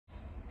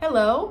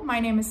Hello,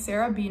 my name is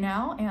Sarah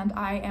Binau and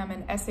I am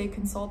an essay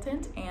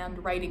consultant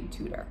and writing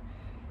tutor.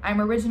 I'm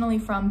originally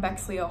from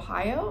Bexley,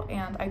 Ohio,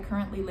 and I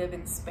currently live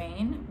in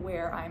Spain,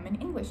 where I'm an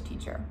English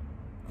teacher.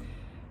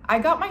 I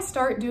got my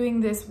start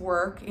doing this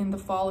work in the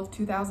fall of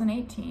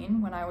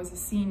 2018 when I was a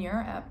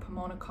senior at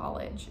Pomona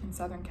College in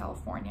Southern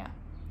California.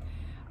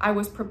 I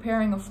was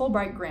preparing a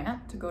Fulbright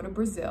Grant to go to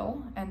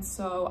Brazil, and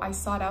so I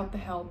sought out the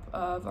help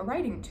of a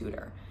writing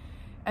tutor.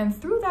 And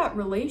through that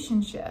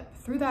relationship,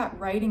 through that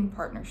writing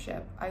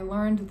partnership, I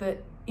learned the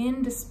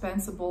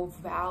indispensable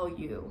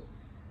value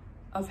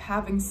of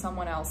having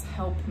someone else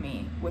help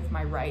me with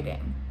my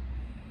writing.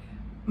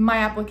 My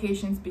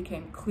applications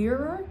became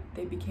clearer,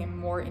 they became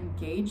more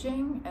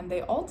engaging, and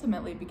they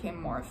ultimately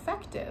became more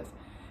effective.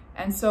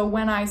 And so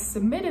when I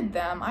submitted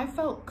them, I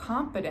felt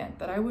confident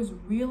that I was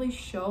really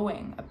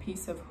showing a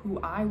piece of who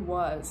I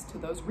was to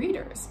those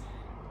readers.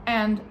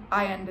 And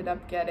I ended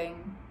up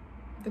getting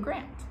the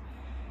grant.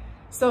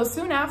 So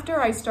soon after,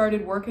 I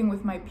started working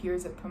with my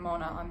peers at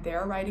Pomona on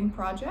their writing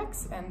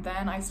projects, and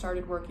then I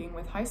started working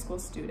with high school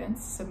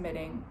students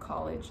submitting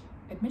college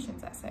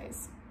admissions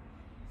essays.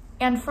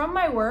 And from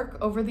my work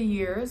over the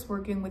years,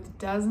 working with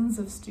dozens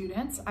of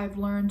students, I've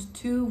learned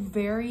two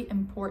very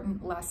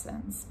important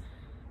lessons.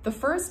 The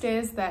first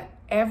is that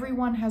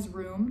everyone has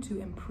room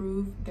to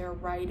improve their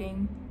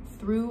writing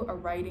through a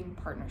writing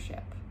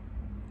partnership.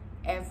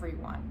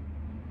 Everyone.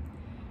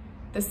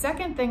 The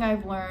second thing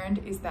I've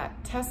learned is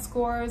that test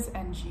scores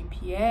and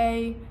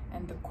GPA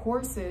and the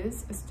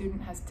courses a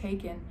student has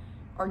taken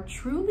are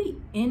truly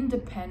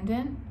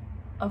independent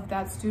of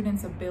that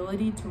student's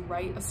ability to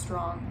write a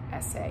strong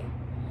essay.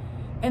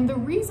 And the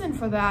reason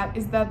for that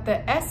is that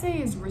the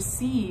essay is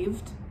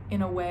received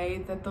in a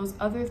way that those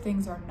other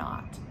things are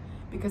not.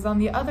 Because on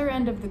the other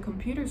end of the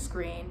computer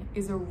screen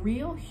is a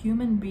real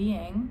human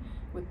being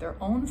with their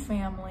own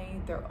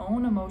family, their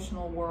own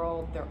emotional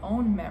world, their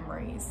own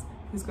memories,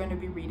 who's going to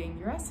be reading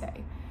your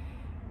essay.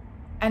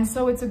 And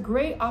so it's a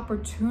great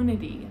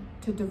opportunity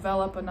to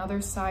develop another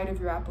side of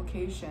your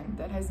application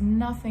that has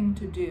nothing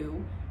to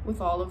do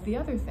with all of the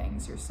other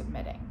things you're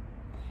submitting.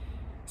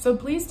 So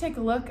please take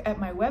a look at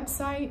my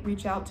website,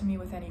 reach out to me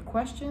with any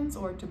questions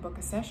or to book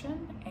a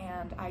session,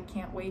 and I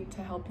can't wait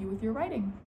to help you with your writing.